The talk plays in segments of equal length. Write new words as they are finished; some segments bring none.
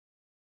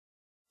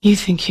You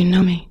think you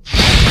know me.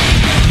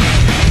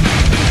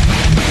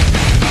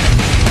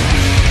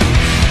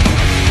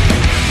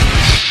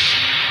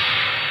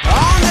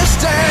 On this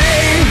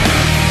day,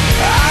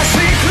 I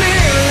see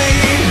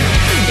clearly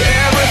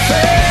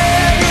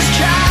everything is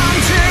come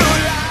to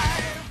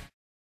life.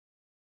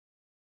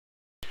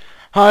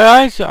 Hi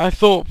guys, I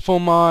thought for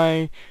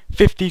my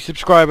 50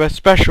 subscriber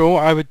special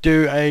I would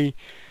do a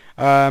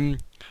hard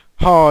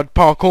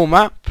parkour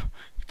map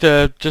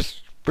to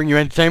just bring you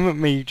entertainment,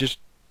 me just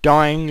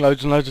dying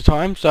loads and loads of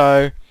times.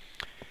 So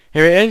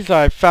here it is.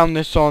 I found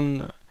this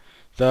on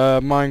the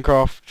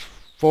Minecraft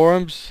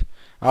forums.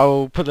 I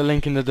will put the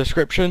link in the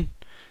description.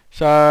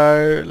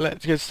 So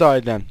let's get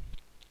started then.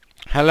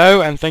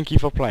 Hello and thank you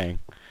for playing.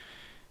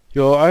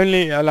 You're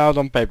only allowed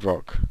on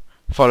bedrock.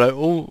 Follow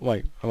all...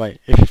 Wait.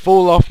 If you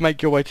fall off,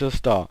 make your way to the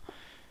start.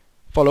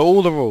 Follow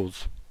all the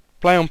rules.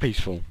 Play on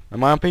peaceful.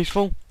 Am I on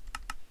peaceful?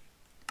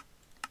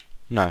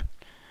 No.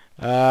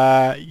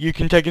 You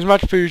can take as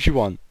much food as you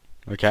want.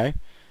 Okay?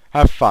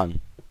 Have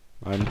fun.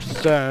 I'm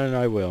certain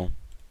I will.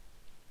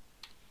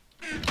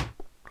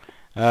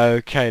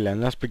 Okay then,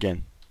 let's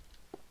begin.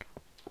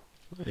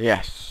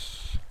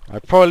 Yes. I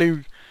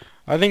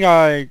think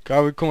I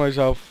would call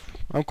myself...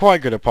 I'm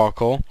quite good at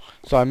parkour.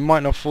 So I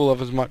might not fall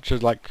off as much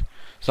as like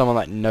someone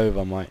like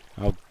Nova might.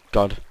 Oh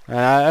god.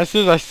 As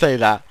soon as I say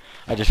that,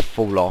 I just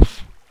fall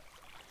off.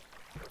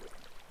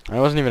 And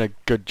it wasn't even a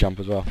good jump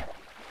as well.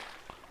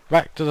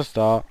 Back to the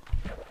start.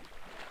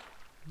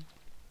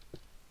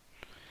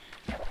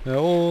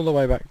 All the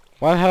way back.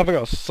 Why the hell have I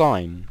got a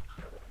sign?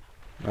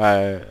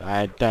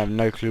 I have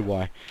no clue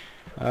why.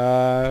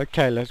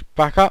 Okay, let's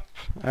back up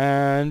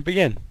and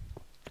begin.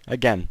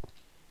 Again.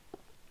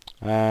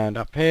 And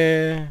up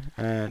here,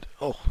 and...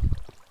 Oh!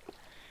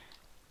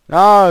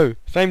 No!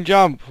 Same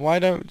jump! Why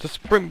don't... The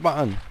sprint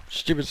button!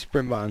 Stupid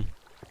sprint button.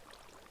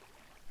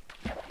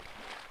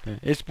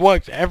 It's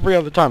worked every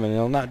other time, and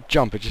on that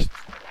jump it just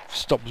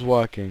stops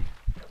working.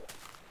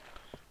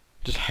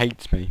 Just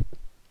hates me.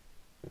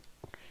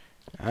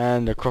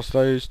 And across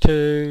those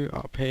two,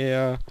 up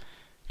here,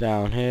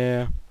 down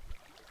here,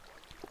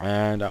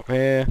 and up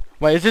here.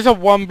 Wait, is this a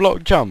one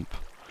block jump?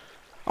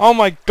 Oh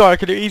my god, I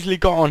could have easily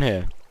got on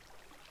here.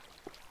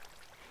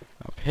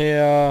 Up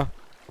here,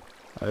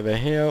 over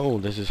here. Oh,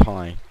 this is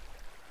high.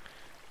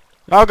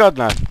 Oh god,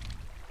 no.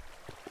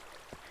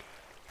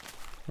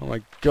 Oh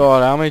my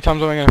god, how many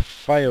times am I going to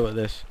fail at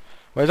this?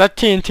 Where's that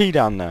TNT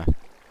down there?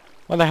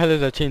 What the hell is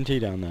that TNT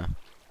down there?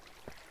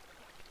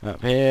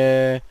 Up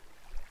here.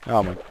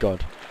 Oh my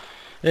god.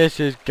 This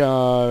is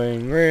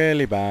going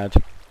really bad.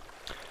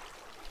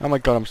 Oh my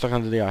god, I'm stuck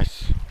under the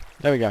ice.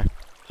 There we go.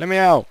 Let me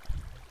out.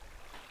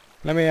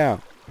 Let me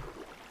out.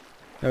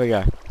 There we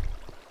go.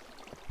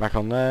 Back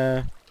on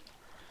there.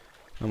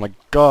 Oh my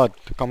god,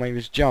 I can't make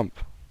this jump.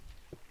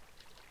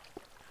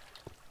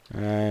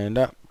 And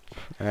up.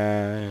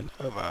 And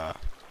over.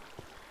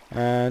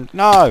 And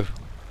no!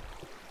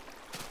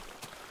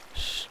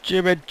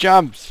 Stupid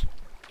jumps!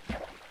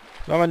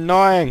 So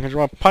annoying. I just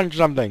want to punch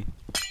something.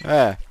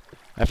 There.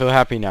 I feel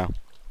happy now.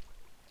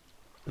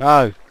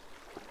 No.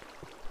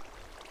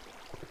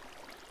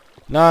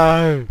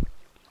 No.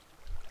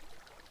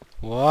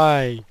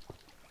 Why?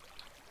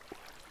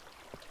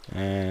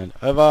 And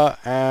over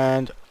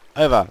and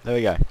over. There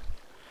we go.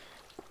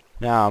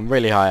 Now I'm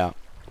really high up.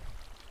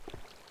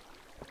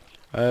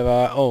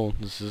 Over. Oh,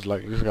 this is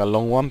like a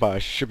long one, but I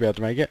should be able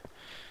to make it.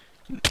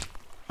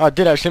 Oh, I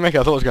did actually make it.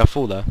 I thought I was going to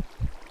fall there.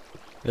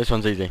 This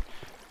one's easy.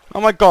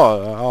 Oh my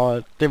god. Oh,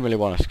 I didn't really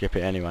want to skip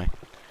it anyway.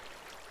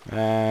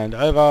 And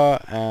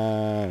over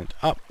and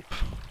up.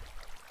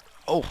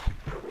 Oh.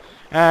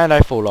 And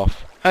I fall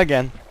off.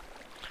 Again.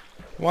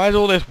 Why is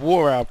all this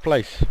water out of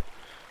place?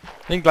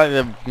 I think like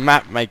the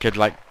map maker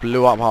like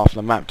blew up half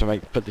the map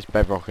to put this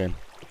bedrock in.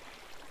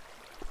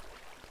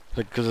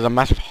 Because there's a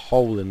massive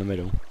hole in the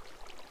middle.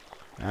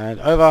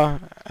 And over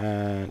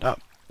and up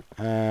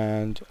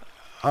and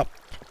up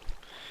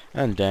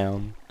and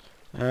down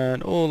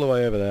and all the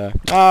way over there.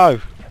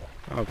 No!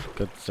 Oh, for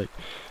God's sake.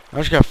 I'm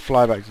just going to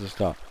fly back to the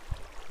start.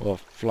 Or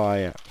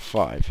fly at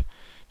 5.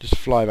 Just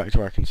fly back to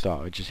where I can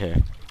start, which is here.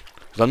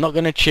 Because I'm not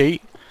going to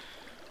cheat.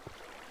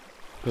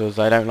 Because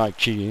I don't like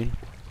cheating.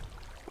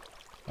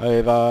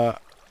 Over,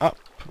 up.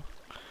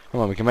 Come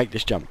on, we can make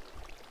this jump.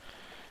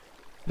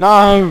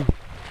 No!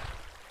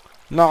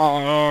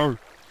 No!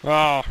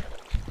 Ah!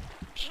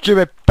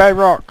 Stupid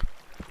bedrock!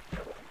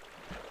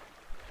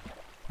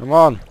 Come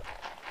on!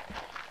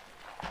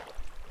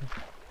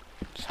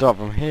 Start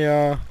from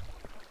here.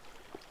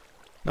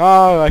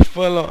 No, I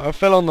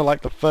fell on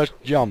the first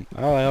jump.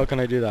 How the hell can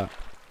I do that?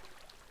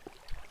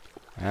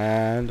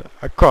 And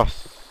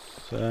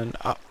across and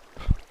up.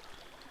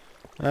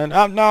 And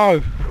up.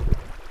 No.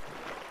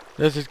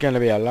 This is going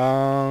to be a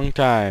long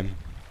time.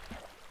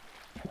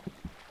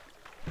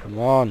 Come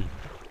on.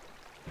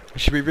 It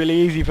should be really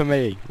easy for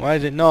me. Why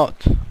is it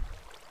not?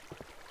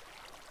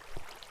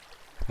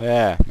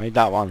 Yeah, made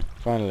that one.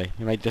 Finally,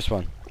 you made this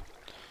one.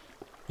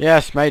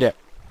 Yes, made it.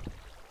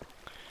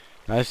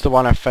 That's the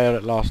one I failed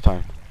at last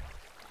time.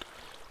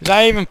 Is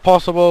that even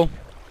possible?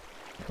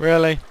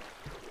 Really?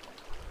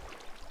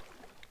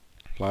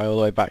 Fly all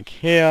the way back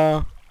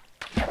here.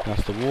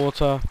 That's the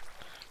water.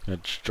 Gonna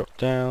just drop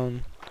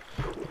down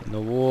in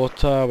the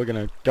water. We're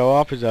gonna go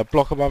up. Is there a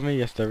block above me?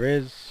 Yes, there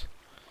is.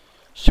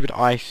 Stupid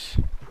ice.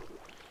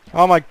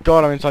 Oh my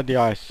god, I'm inside the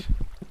ice.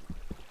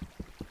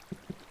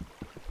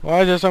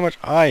 Why is there so much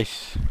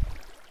ice?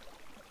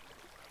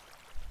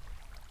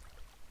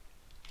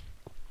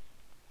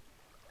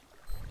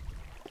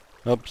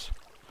 Oops.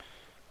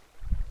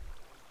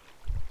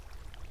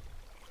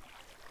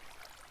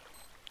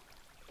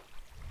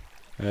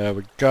 There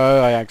we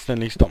go. I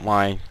accidentally stopped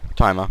my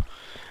timer.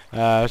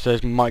 So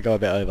this might go a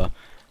bit over.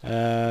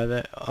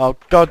 Oh,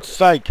 God's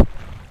sake!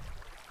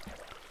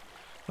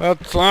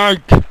 God's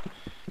sake!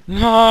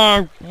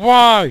 No!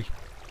 Why?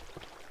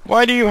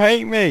 Why do you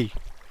hate me?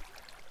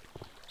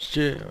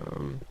 The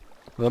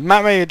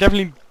map maker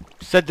definitely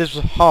said this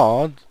was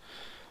hard.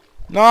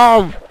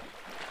 No!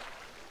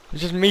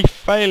 It's just me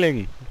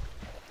failing.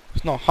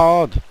 It's not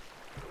hard.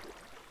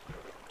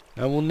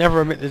 I will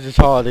never admit this is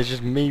hard. It's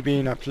just me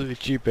being absolutely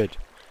stupid.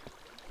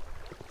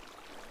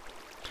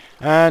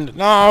 And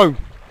no!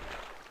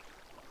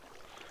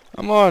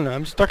 Come on,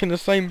 I'm stuck in the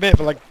same bit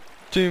for like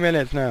 2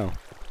 minutes now.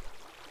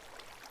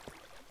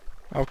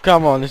 Oh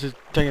come on, this is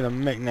taking a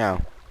mick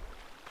now.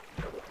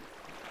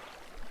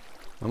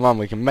 Come on,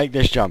 we can make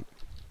this jump.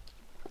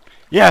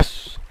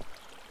 Yes!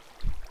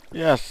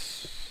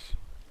 Yes!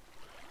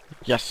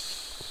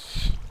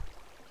 Yes!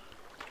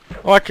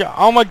 Oh,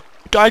 oh my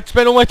god, I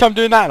spent all my time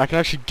doing that and I can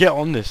actually get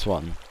on this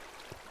one.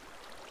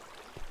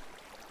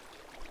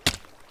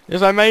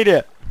 Yes, I made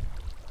it!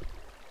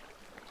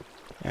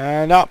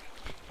 And up,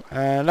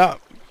 and up,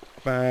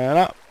 and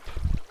up.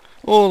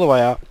 All the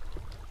way up.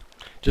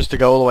 Just to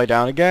go all the way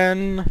down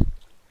again.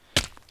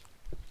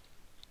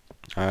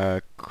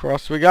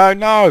 Across we go.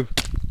 No!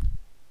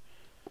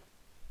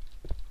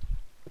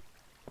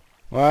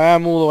 Well, I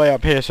am all the way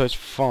up here, so it's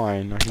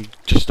fine. I can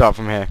just start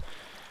from here.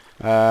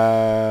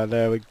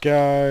 There we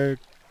go.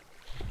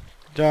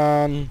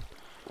 Done.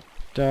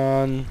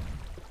 Done.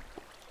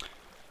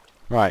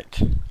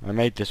 Right. I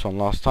made this one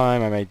last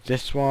time. I made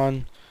this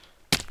one.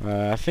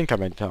 I think I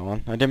made that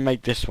one. I didn't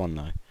make this one,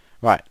 though.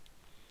 Right.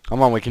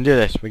 Come on, we can do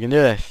this. We can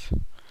do this.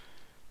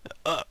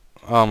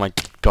 Oh my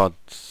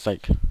god's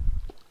sake.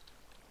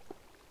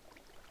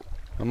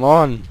 Come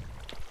on.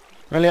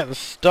 We're only at the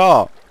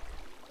start.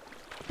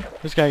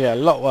 This is going to get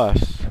a lot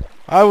worse.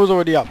 I was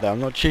already up there. I'm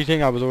not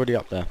cheating. I was already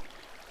up there.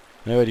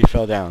 I already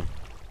fell down.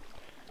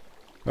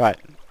 Right.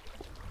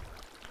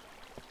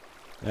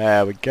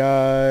 There we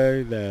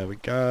go. There we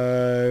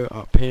go.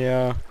 Up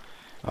here.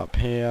 Up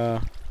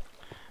here.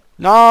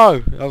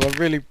 No! That was a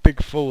really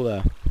big fall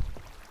there.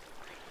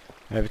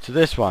 Over to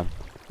this one.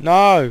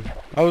 No!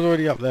 I was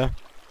already up there.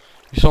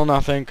 You saw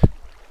nothing.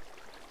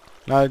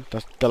 No,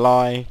 that's the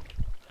lie.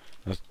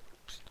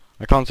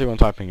 I can't see what I'm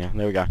typing here.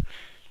 There we go.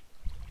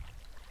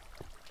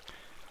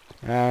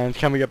 And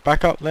can we get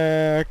back up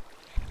there?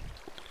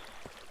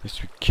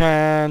 Yes, we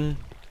can.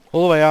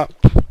 All the way up.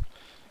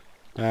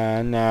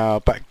 And now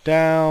back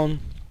down.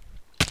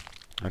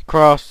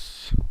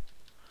 Across.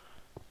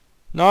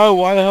 No,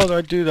 why the hell did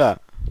I do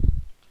that?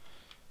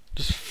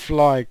 Just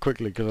fly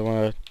quickly because I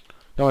don't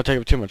want to take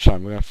up too much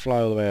time. We're going to fly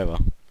all the way over.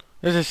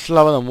 This is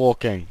slower than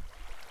walking.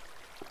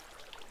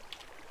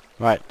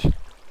 Right.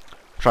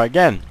 Try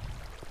again.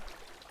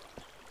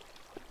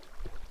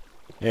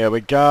 Here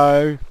we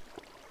go.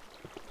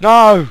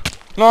 No!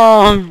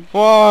 No!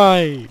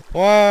 Why?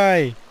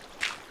 Why?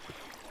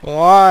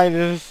 Why?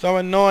 This is so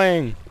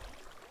annoying.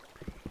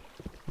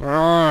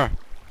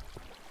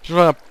 Just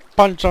want to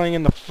punch something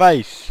in the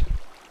face.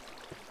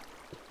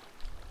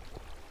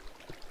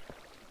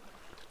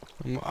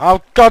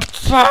 Oh God's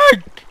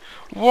sake!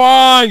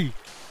 Why?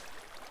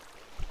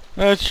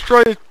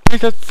 Destroy this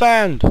piece of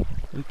sand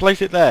and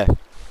place it there.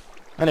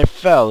 And it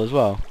fell as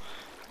well.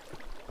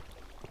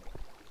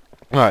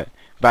 Right,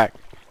 back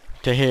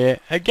to here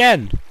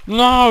again.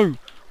 No!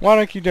 Why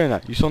do I keep doing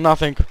that? You saw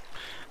nothing.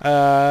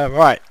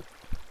 Right.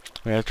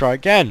 We're gonna try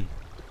again.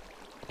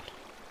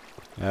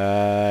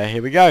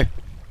 Here we go.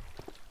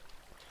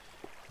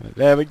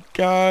 There we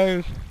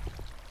go.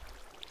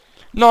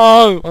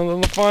 No! I'm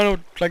on the final,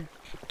 like,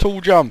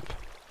 tall jump.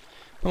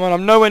 Come on,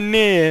 I'm nowhere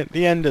near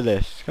the end of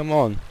this. Come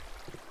on.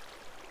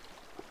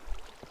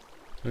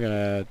 We're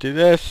gonna do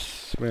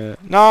this.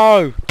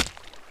 No!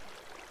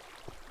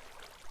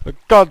 For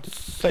God's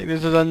sake,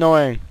 this is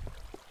annoying.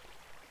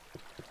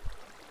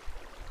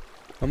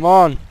 Come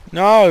on.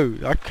 No!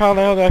 I can't.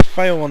 How did I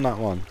fail on that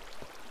one?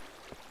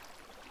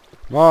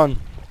 Come on.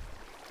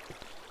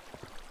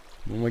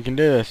 We can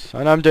do this.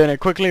 I know I'm doing it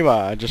quickly,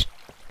 but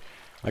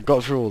I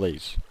got through all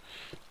these.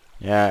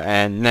 Yeah,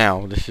 and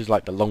now this is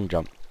like the long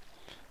jump.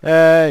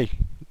 Hey!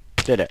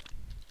 Did it.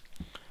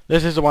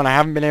 This is the one I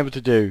haven't been able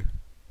to do.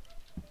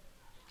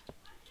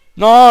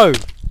 No!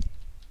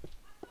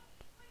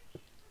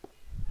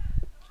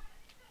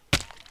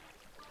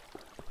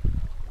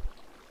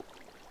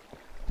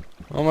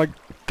 Oh my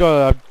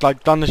god, I've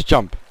like done this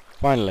jump.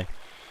 Finally.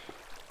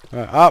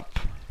 Right, up.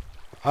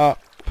 Up.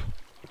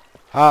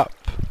 Up.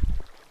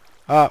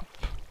 Up.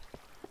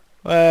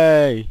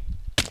 Way.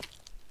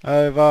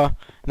 Over.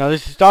 Now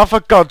this is... Oh, for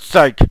God's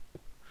sake!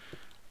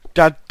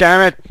 God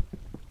damn it!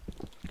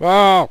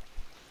 Wow!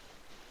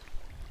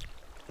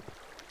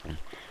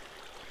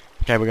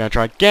 Okay, we're gonna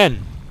try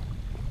again.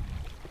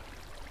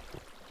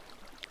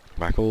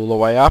 Back all the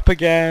way up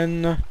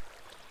again.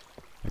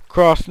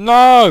 Across.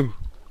 No!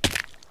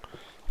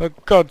 For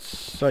God's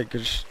sake,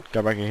 just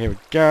go back in here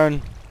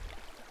again.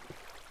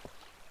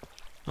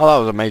 Oh, that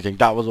was amazing.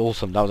 That was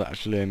awesome. That was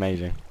actually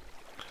amazing.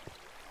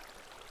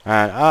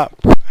 And up.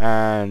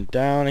 And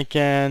down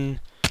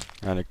again.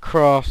 And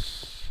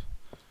across.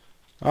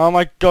 Oh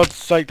my God's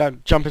sake,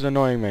 that jump is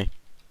annoying me.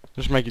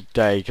 Just make it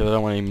day, because I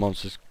don't want any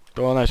monsters.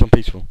 Oh no, it's on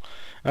peaceful.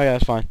 Okay,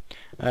 that's fine.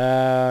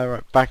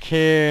 Right, back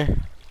here.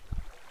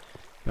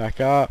 Back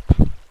up.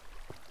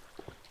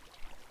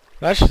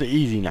 That's just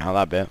easy now,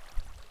 that bit.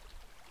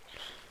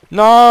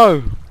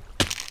 No!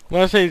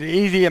 When I say it's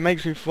easy, it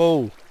makes me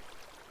fall.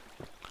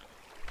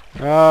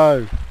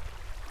 No.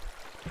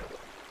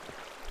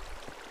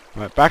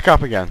 Right, back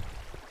up again.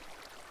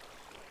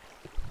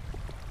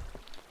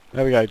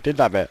 There we go, did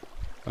that bit.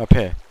 Up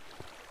here.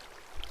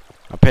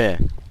 Up here.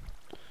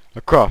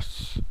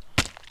 Across.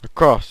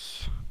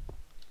 Across.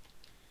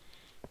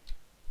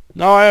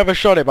 No, I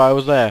overshot it, but I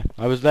was there.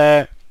 I was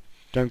there.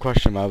 Don't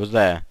question me, I was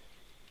there.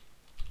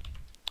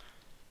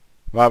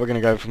 Right, we're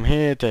gonna go from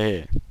here to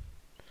here.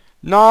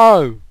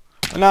 No!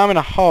 And now I'm in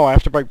a hole, I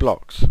have to break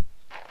blocks.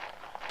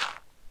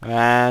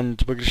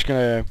 And we're just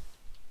gonna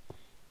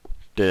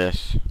do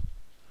this.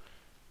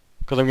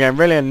 Because I'm getting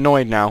really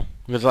annoyed now.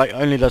 Because like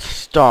only the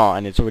start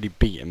and it's already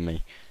beaten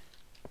me.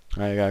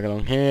 There we go,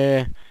 along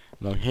here,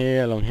 along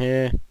here, along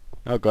here.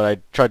 Oh god, I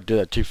tried to do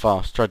that too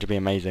fast. Tried to be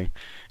amazing.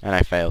 And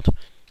I failed.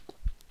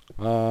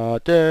 Oh, I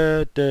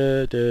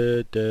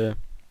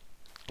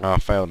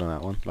failed on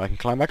that one. But I can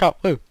climb back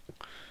up. Woo!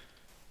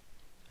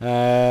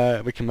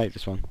 We can make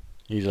this one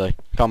easily.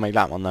 Can't make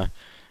that one though.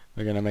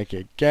 We're gonna make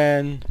it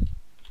again.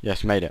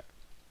 Yes, made it.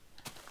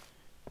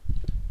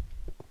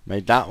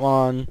 Made that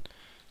one.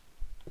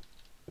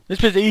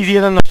 This bit's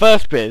easier than the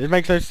first bit. It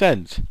makes no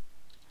sense.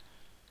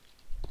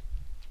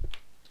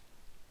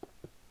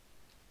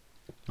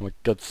 Oh my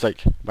God's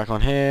sake! Back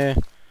on here.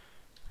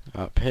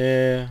 Up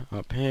here.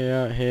 Up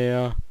here.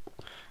 Here.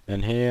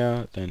 Then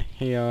here. Then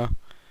here.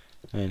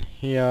 Then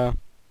here.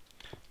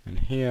 And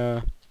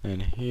here.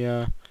 And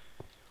here.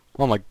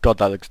 Oh my God,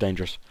 that looks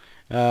dangerous.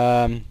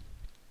 Up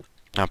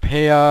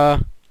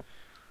here.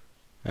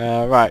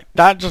 Right,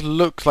 that just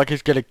looks like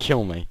it's gonna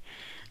kill me.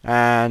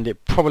 And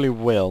it probably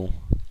will.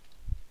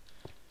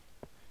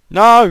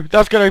 No!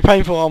 That's gonna be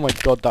painful. Oh my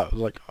God, that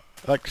was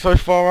like so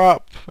far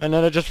up. And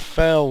then it just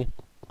fell.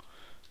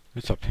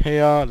 It's up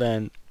here,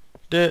 then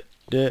dip,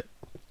 dip,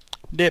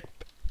 dip,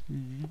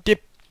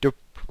 dip, dip.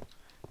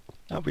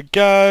 There we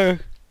go.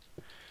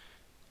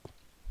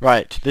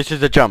 Right, this is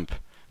the jump.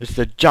 This is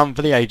the jump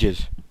for the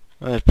ages.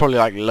 And there's probably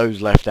like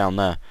loads left down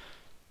there.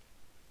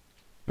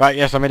 Right,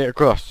 yes, I made it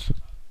across.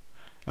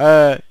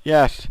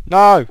 Yes.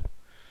 No!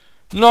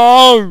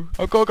 No!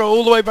 I've got to go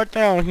all the way back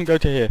down. I can go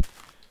to here.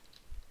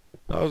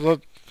 That was a...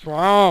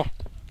 Wow. I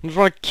just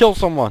want to kill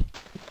someone.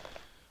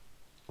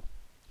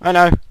 I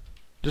know.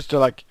 Just to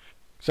like...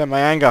 set my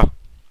anger.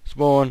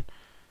 Spawn.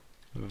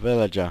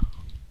 Villager.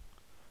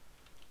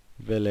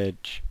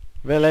 Village.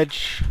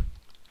 Village.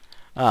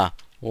 Ah.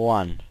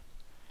 1.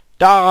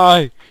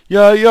 Die!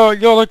 You're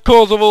the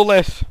cause of all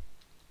this!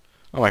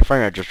 Oh, my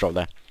frame rate just dropped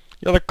there.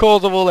 You're the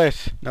cause of all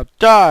this! Now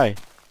die!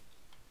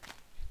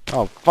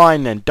 Oh,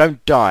 fine then,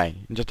 don't die.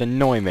 And just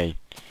annoy me.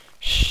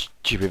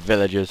 Stupid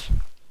villagers.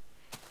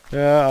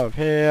 Yeah, up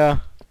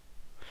here.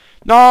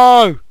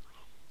 No!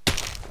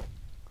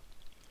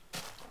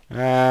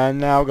 And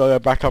now we've got to go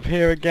back up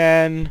here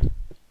again.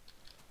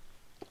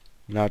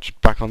 Now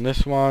just back on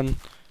this one.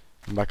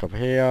 And back up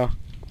here.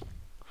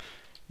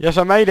 Yes,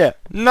 I made it.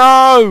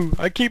 No!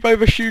 I keep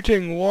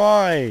overshooting.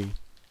 Why?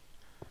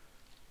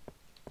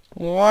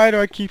 Why do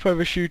I keep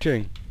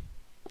overshooting?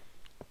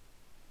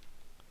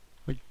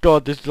 My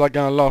God, this is like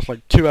gonna last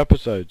like 2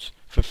 episodes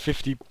for a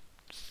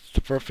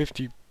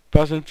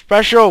 50-person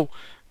special.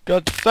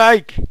 God's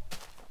sake!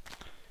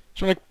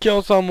 Just wanna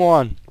kill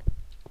someone.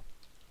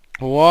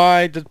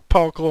 Why does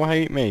Parkour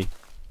hate me?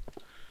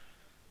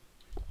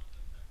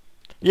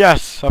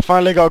 Yes, I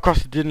finally got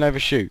across and didn't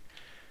overshoot.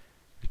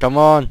 Come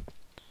on.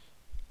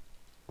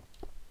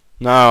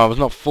 No, I was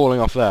not falling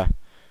off there.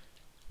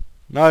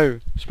 No,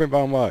 sprint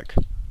bar won't work.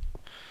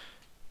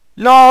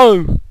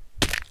 No!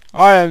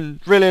 I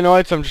am really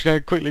annoyed, so I'm just going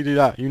to quickly do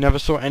that. You never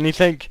saw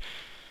anything.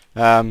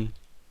 Don't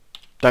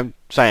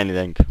say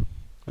anything.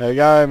 There we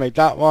go, made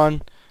that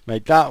one.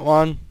 Made that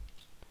one.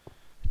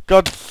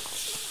 God's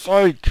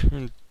sake!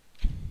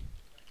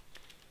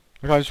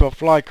 I can't spell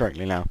fly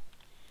correctly now.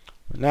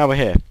 But now we're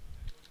here.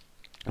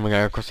 And we're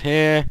going to go across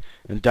here,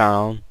 and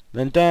down,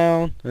 then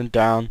down, then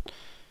down.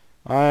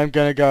 I'm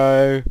gonna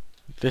go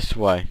this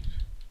way.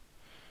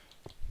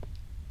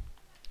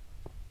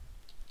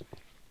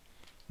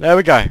 There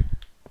we go.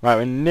 Right,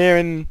 we're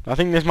nearing... I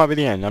think this might be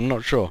the end. I'm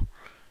not sure.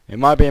 It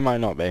might be, it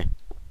might not be.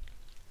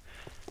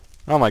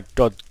 Oh my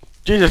god.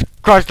 Jesus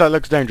Christ, that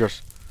looks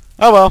dangerous.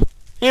 Oh well.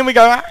 Here we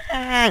go.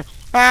 Ah!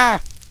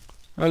 Ah!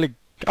 Only,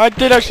 I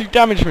did actually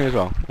damage me as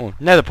well. Oh,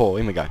 nether portal.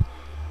 Here we go.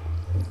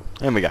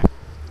 Here we go.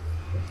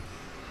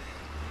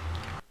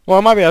 Well,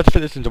 I might be able to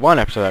fit this into one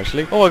episode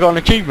actually. Oh, I got an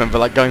achievement for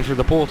like going through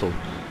the portal.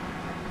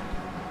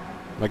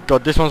 My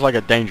god, this one's like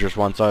a dangerous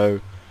one, so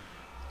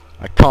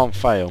I can't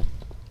fail.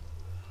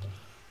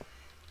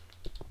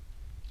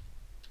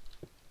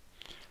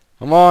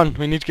 Come on,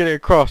 we need to get it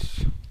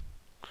across.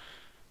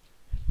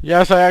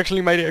 Yes, I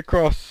actually made it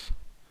across.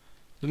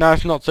 So now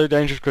it's not so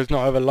dangerous because it's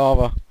not over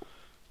lava.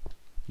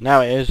 Now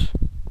it is.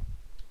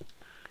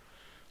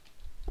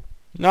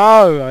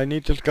 No, I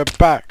need to go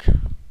back.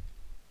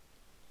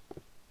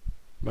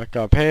 Back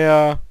up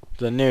here.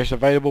 The nearest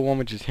available one,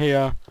 which is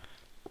here.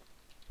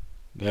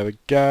 There we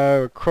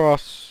go,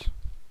 across.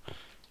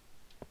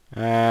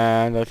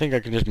 And I think I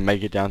can just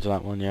make it down to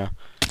that one, yeah.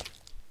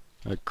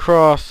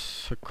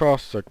 Across,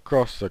 across,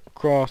 across,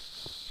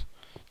 across.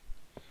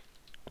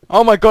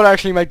 Oh my god, I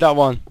actually made that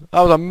one.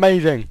 That was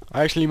amazing.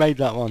 I actually made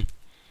that one.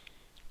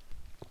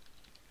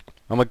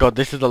 Oh my god,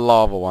 this is the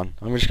lava one.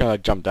 I'm just gonna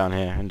jump down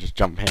here and just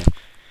jump here.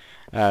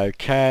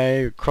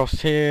 Okay,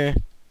 across here.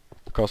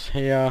 Across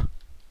here.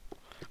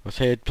 Across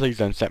here. Please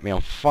don't set me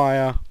on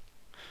fire.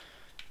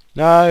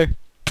 No.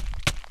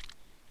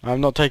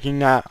 I'm not taking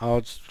that.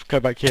 I'll just go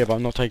back here, but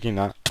I'm not taking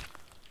that.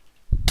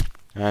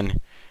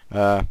 And,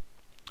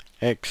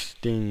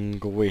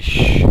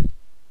 extinguish.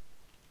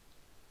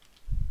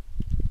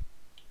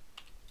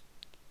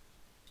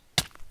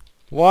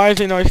 Why is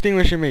it not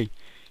extinguishing me?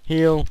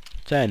 Heal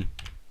 10.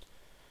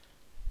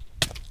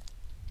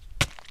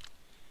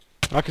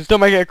 I can still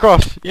make it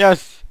across.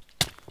 Yes.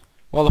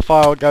 While the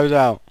fire goes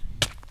out.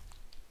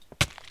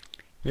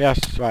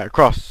 Yes, right,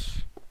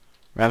 across.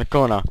 Around the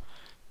corner.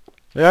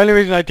 The only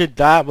reason I did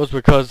that was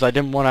because I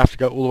didn't want to have to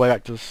go all the way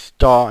back to the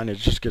start, and it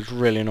just gets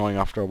really annoying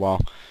after a while.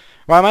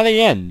 Right, I'm at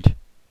the end.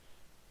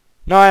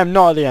 No, I am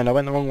not at the end. I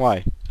went the wrong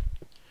way.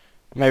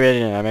 Maybe I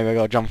didn't. Maybe I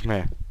gotta jump from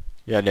here.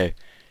 Yeah, I do.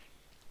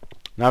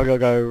 Now we gotta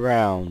go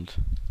around.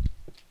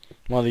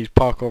 One of these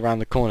parkour around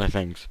the corner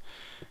things.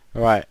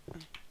 Alright.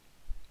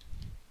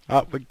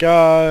 Up we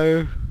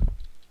go.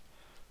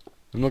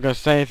 I'm not gonna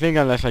say anything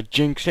unless I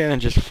jinx it and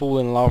just fall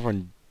in lava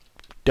and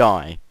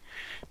die.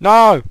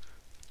 No!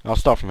 I'll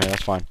start from here,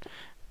 that's fine.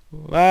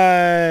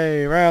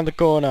 Way round the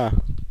corner.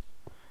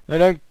 They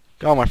don't.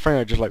 Oh, my frame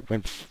rate just like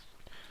went.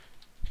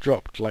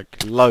 Dropped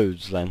like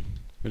loads then.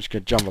 We're just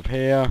gonna jump up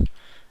here.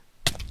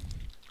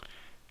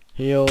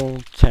 Heal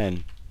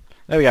 10.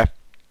 There we go.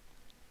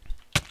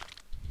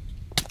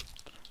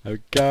 There we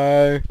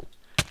go.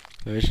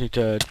 We just need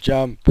to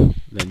jump,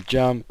 then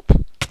jump,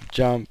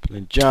 jump,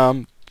 then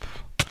jump.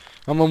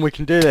 Come on, we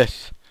can do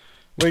this.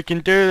 We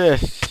can do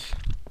this.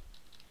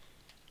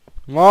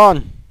 Come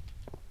on.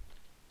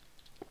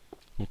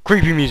 Oh,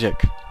 creepy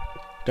music.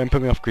 Don't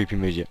put me off creepy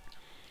music.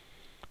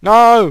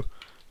 No!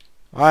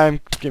 I'm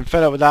getting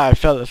fed up with that. I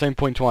fell at the same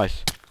point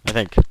twice, I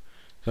think. So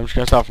I'm just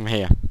going to start from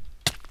here.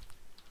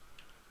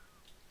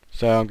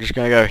 So I'm just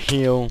going to go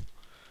heal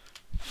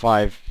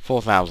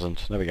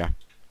 4,000. There we go.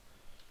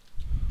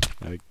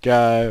 There we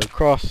go.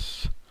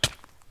 Across.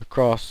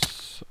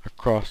 Across.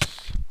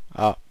 Across.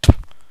 Up.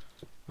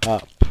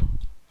 Up.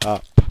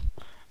 Up.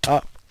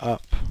 Up.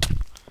 Up.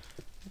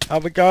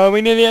 Up we go.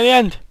 We're nearly at the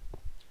end.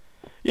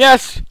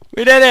 Yes!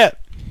 We did it!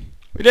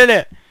 We did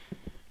it!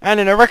 And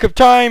in a record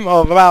time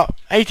of about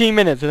 18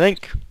 minutes, I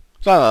think.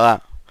 Something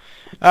like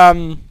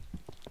that.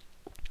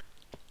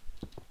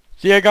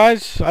 So yeah,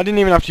 guys, I didn't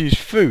even have to use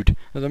food.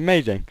 That was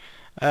amazing.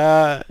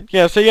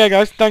 Yeah, so yeah,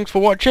 guys, thanks for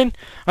watching.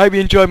 I hope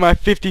you enjoyed my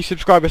 50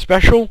 subscriber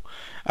special.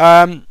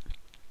 I'll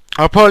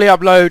probably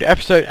upload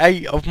episode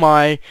 8 of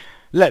my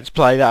Let's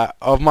Play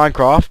of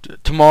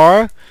Minecraft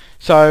tomorrow.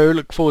 So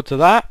look forward to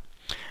that.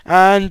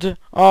 And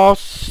I'll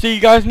see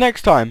you guys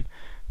next time.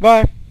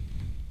 Bye.